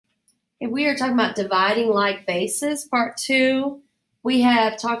Okay, we are talking about dividing like bases, part 2. We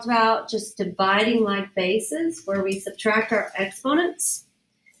have talked about just dividing like bases where we subtract our exponents.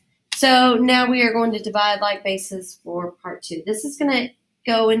 So now we are going to divide like bases for part 2. This is going to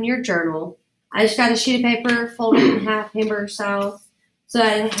go in your journal. I just got a sheet of paper, folded in half, hamburger style, so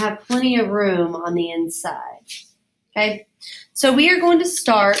I have plenty of room on the inside. Okay, so we are going to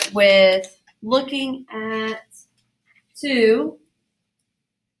start with looking at 2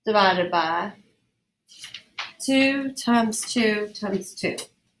 divided by 2 times 2 times 2.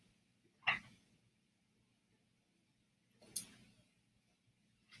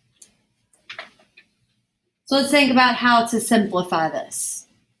 So let's think about how to simplify this.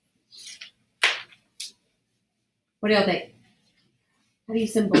 What do y'all think? How do you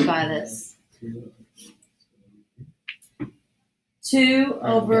simplify this? 2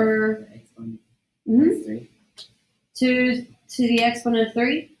 over 2 to the exponent of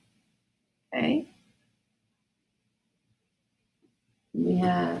 3. Okay. We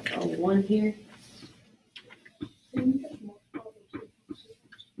have a 1 here.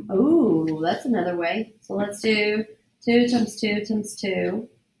 Oh, that's another way. So let's do 2 times 2 times 2.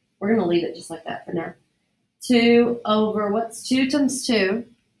 We're going to leave it just like that for now. 2 over, what's 2 times 2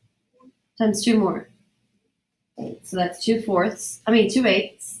 times 2 more? 8. So that's 2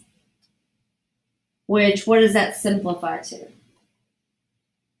 eighths. Which, what does that simplify to?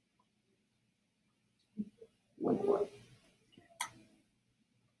 1/4.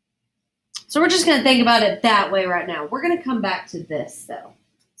 So we're just going to think about it that way right now. We're going to come back to this, though.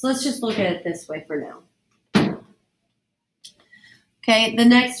 So let's just look at it this way for now. Okay, the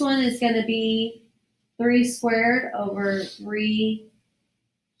next one is going to be 3 squared over 3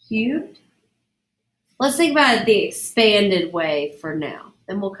 cubed. Let's think about it the expanded way for now.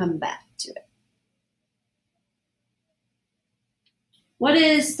 Then we'll come back to it. What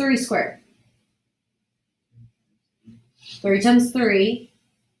is 3 squared? 3 times 3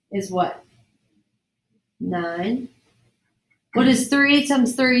 is what? 9. What is 3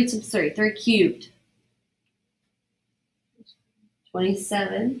 times 3 times 3? 3 cubed.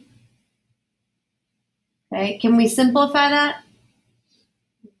 27. Okay, can we simplify that?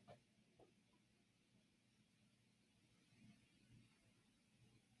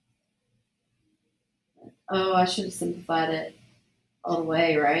 Oh, I should have simplified it all the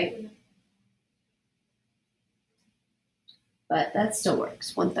way, right? But that still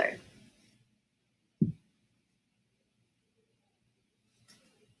works, 1/3.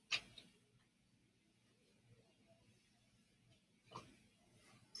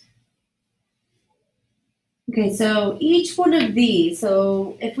 Okay, so each one of these,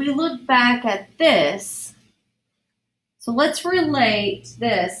 so if we look back at this, so let's relate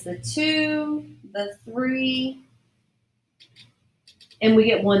this, the 2, the 3, and we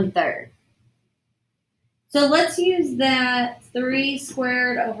get 1/3. So let's use that 3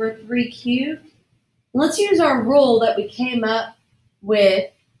 squared over 3 cubed. Let's use our rule that we came up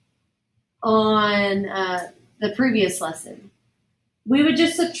with on the previous lesson. We would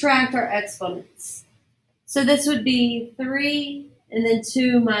just subtract our exponents. So this would be 3 and then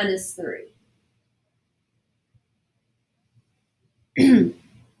 2 minus 3.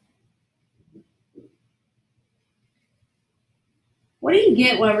 What do you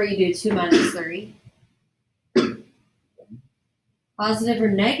get whenever you do 2 minus 3? Positive or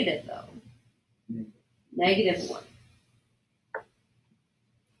negative, though? Negative 1.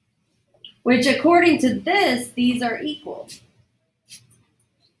 Which, according to this, these are equal.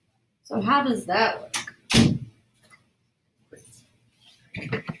 So how does that work?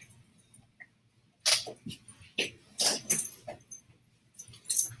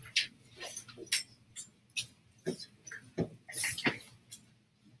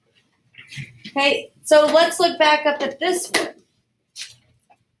 Okay, so let's look back up at this one.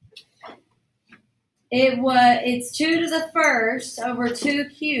 It's 2 to the first over 2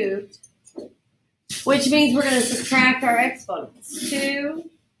 cubed, which means we're going to subtract our exponents. 2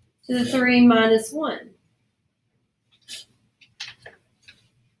 to the 3 minus 1.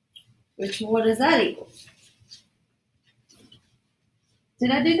 Which, what does that equal?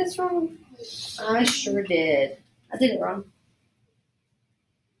 Did I do this wrong? I sure did. I did it wrong.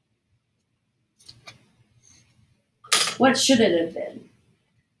 What should it have been?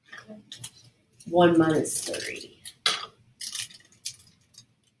 1 minus 3.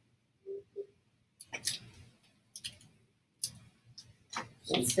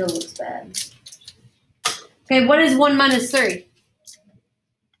 It still looks bad. Okay, what is 1 minus 3?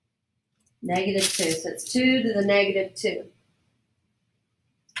 Negative 2. So it's 2 to the negative 2.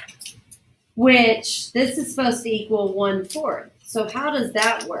 Which, this is supposed to equal 1/4. So how does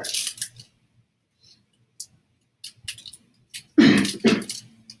that work?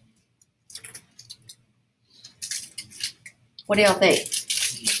 What do y'all think?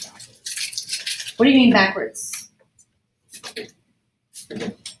 What do you mean backwards?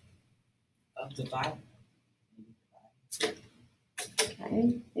 Divide.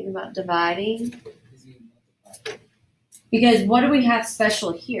 Okay, think about dividing. Because what do we have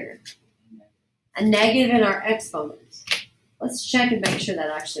special here? A negative in our exponents. Let's check and make sure that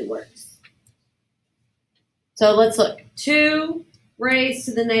actually works. So let's look. 2 raised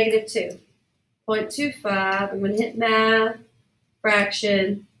to the negative 2. 0.25. I'm going to hit math.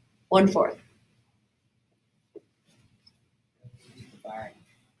 Fraction. 1/4.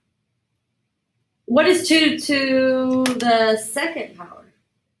 What is 2 to the second power?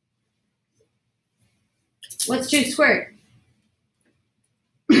 What's 2 squared?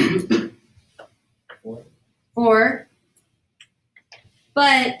 4.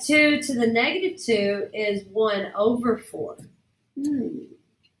 But 2 to the negative 2 is 1/4.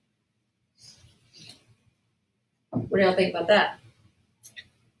 What do y'all think about that?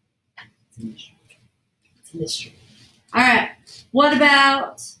 It's a mystery. All right. What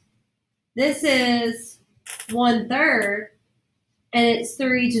about this is 1/3 and it's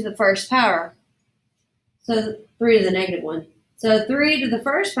 3 to the first power. So 3 to the negative 1. So 3 to the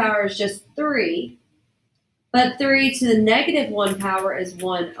first power is just 3. But 3 to the negative 1 power is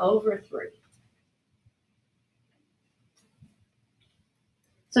 1/3.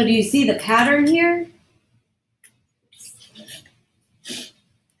 So do you see the pattern here?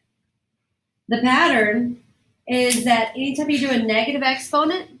 The pattern is that anytime you do a negative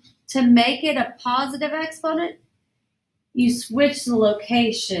exponent, to make it a positive exponent, you switch the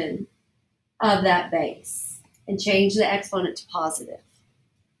location of that base and change the exponent to positive.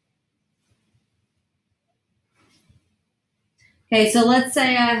 Okay, so let's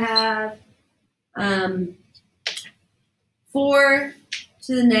say I have 4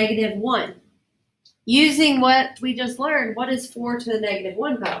 to the negative 1. Using what we just learned, what is 4 to the negative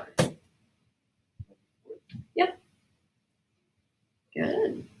 1 power? Yep.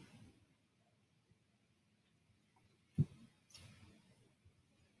 Good.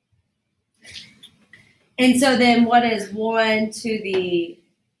 And so then what is 1 to the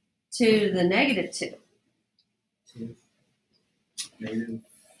negative 2? 2. Negative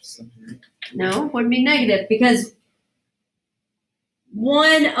something. No, wouldn't be negative because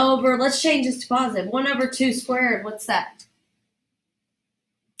 1/, let's change this to positive. 1/2 squared, what's that?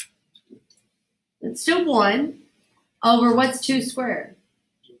 It's still 1 over what's 2 squared?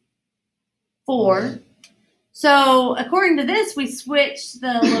 4. So according to this, we switch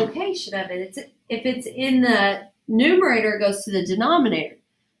the location of it. If it's in the numerator, it goes to the denominator.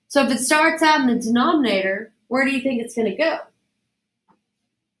 So if it starts out in the denominator, where do you think it's going to go?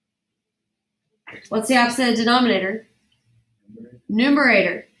 What's the opposite of denominator?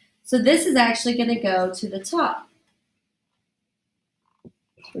 Numerator. So this is actually going to go to the top,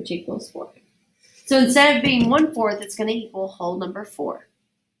 which equals 4. So instead of being 1/4, it's going to equal whole number 4.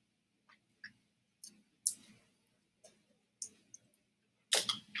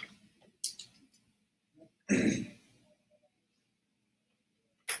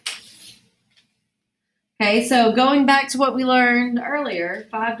 Okay, so going back to what we learned earlier,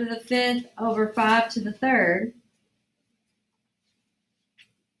 5 to the 5th over 5 to the 3rd.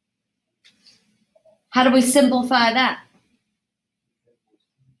 How do we simplify that?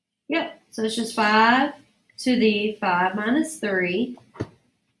 Yep, so it's just 5 to the 5 minus 3,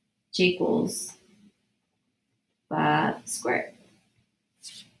 which equals 5 squared.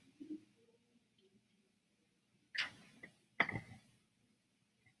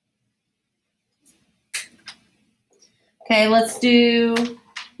 Okay, let's do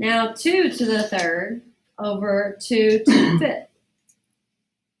now 2 to the 3rd over 2 to the 5th.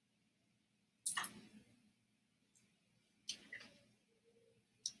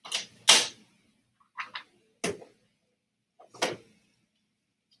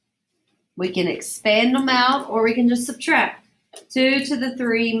 We can expand them out or we can just subtract. 2 to the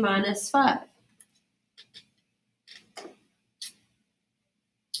 3 minus 5.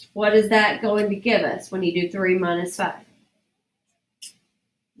 What is that going to give us when you do 3 minus 5?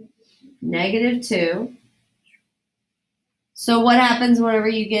 Negative 2. So what happens whenever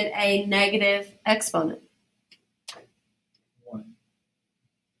you get a negative exponent?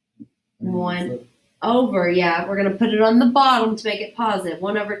 1 over, yeah, we're going to put it on the bottom to make it positive.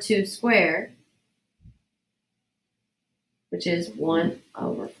 1/2 squared, which is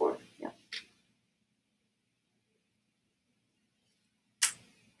 1/4. Yeah.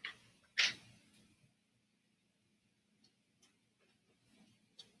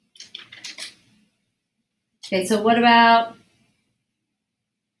 Okay, so what about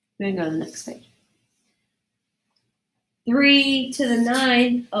We can go to the next page. 3 to the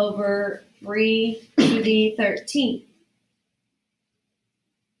 9 over 3 to the 13.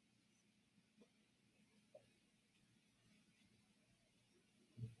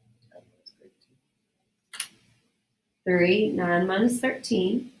 Three, 9 minus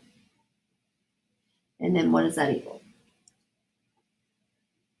 13. And then what does that equal?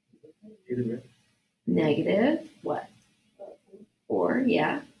 Negative what? 4,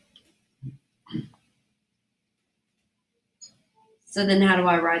 yeah. So then how do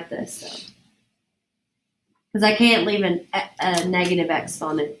I write this? Because I can't leave a negative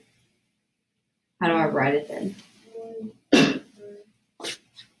exponent. How do I write it then?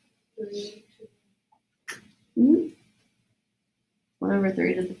 1 over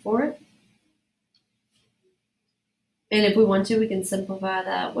 3 to the 4th. And if we want to, we can simplify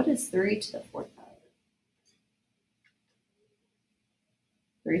that. What is 3 to the 4th power?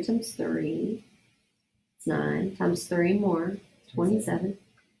 3 times 3 is 9 times 3 more, 27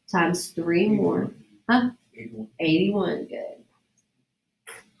 times 3 more. Huh? 81. Good.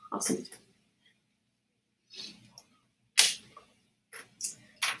 Awesome.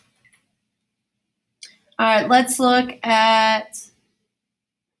 All right, let's look at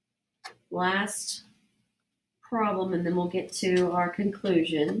last problem, and then we'll get to our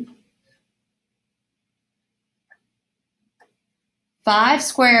conclusion. 5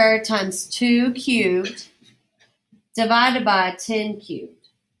 squared times 2 cubed divided by 10 cubed.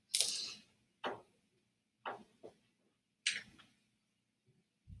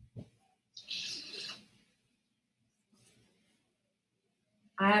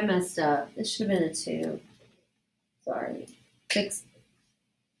 I messed up. This should have been a 2. Sorry. 6.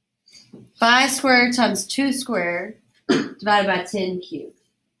 5 squared times 2 squared divided by 10 cubed.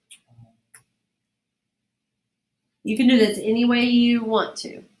 You can do this any way you want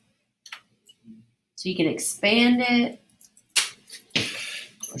to. So you can expand it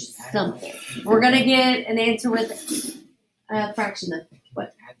or something. We're going to get an answer with a fraction of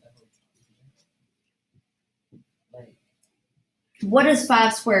what? What does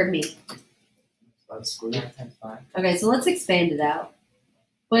 5 squared mean? 5 squared times 5. Okay, so let's expand it out.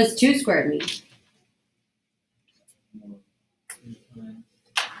 What does 2 squared mean?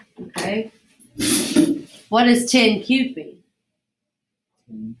 Okay. What does 10 cubed mean?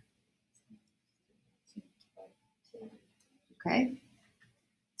 Okay.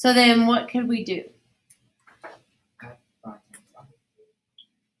 So then what could we do?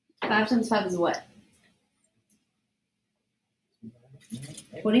 5 times 5 is what?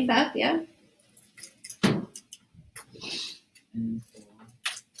 25, yeah. And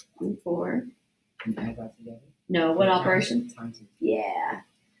 4. and add that together. No, what operation? Times it. Yeah.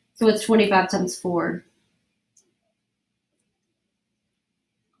 So what's 25 times 4?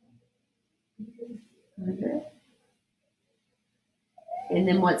 100. And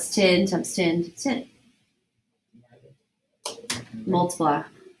then what's 10 times 10 times 10? Multiply.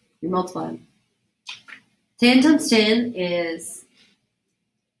 You're multiplying. 10 times 10 is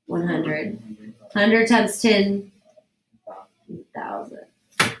 100. 100 times 10, 1,000.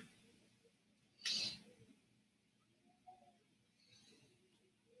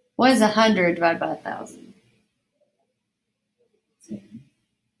 What is 100 divided by 1,000? 10.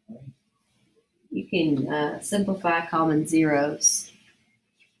 You can simplify common zeros.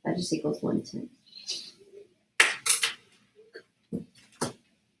 That just equals 1/10.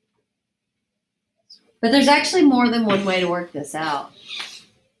 But there's actually more than one way to work this out.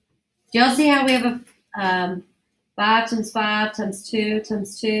 Do y'all see how we have a 5 times 5 times 2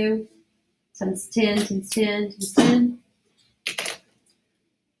 times 2 times 10 times 10 times 10?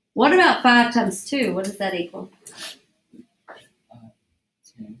 What about 5 times 2? What does that equal?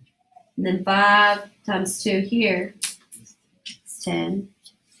 10. And then 5 times 2 here is 10.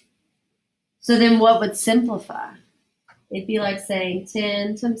 So then what would simplify? It'd be like saying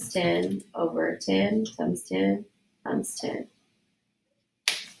 10 times 10 over 10 times 10 times 10.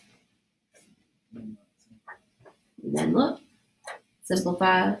 And then look,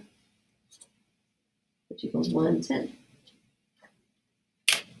 simplify, which equals 1/10.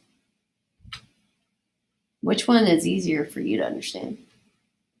 Which one is easier for you to understand?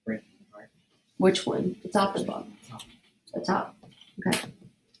 Right. Which one? The top or the bottom? Top. The top. Okay.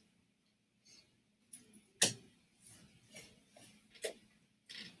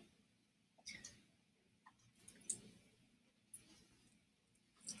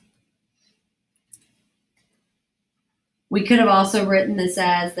 We could have also written this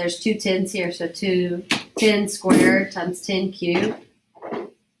as there's 2 10s here, so 2 10 squared times 10 cubed.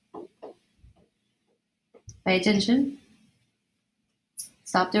 Pay attention.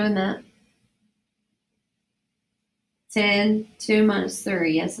 Stop doing that. 10, 2 minus 3.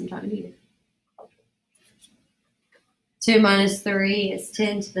 Yes, I'm talking to you. 2 minus 3 is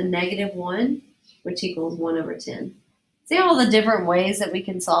 10 to the negative 1, which equals 1 over 10. See all the different ways that we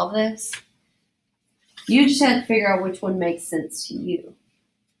can solve this? You just have to figure out which one makes sense to you.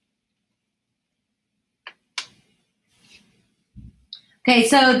 Okay,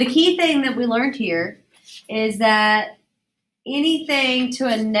 so the key thing that we learned here is that anything to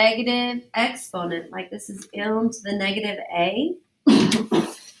a negative exponent, like this is m to the negative a,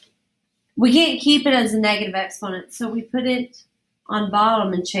 we can't keep it as a negative exponent, so we put it on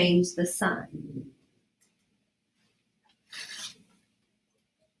bottom and change the sign.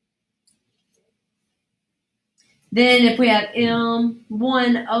 Then if we have m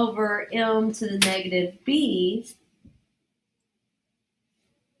 1 over m to the negative b,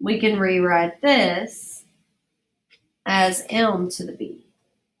 we can rewrite this as m to the b.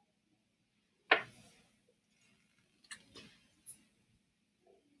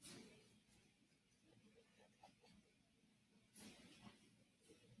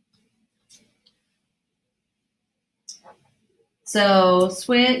 So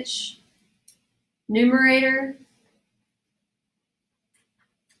switch numerator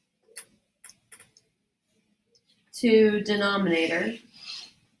to denominator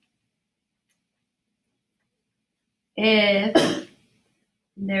if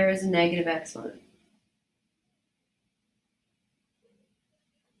there is a negative exponent.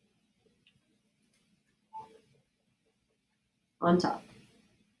 On top.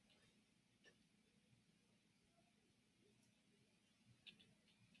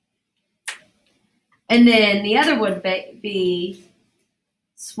 And then the other would be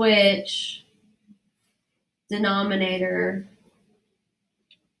switch denominator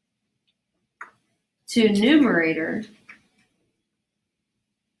to numerator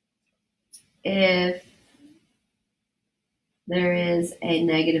if there is a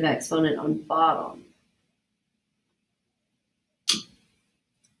negative exponent on bottom.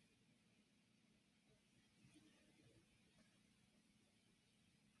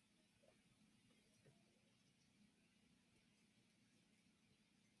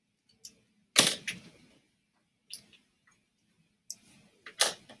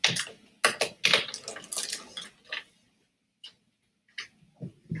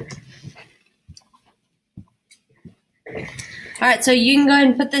 All right, so you can go ahead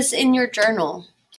and put this in your journal.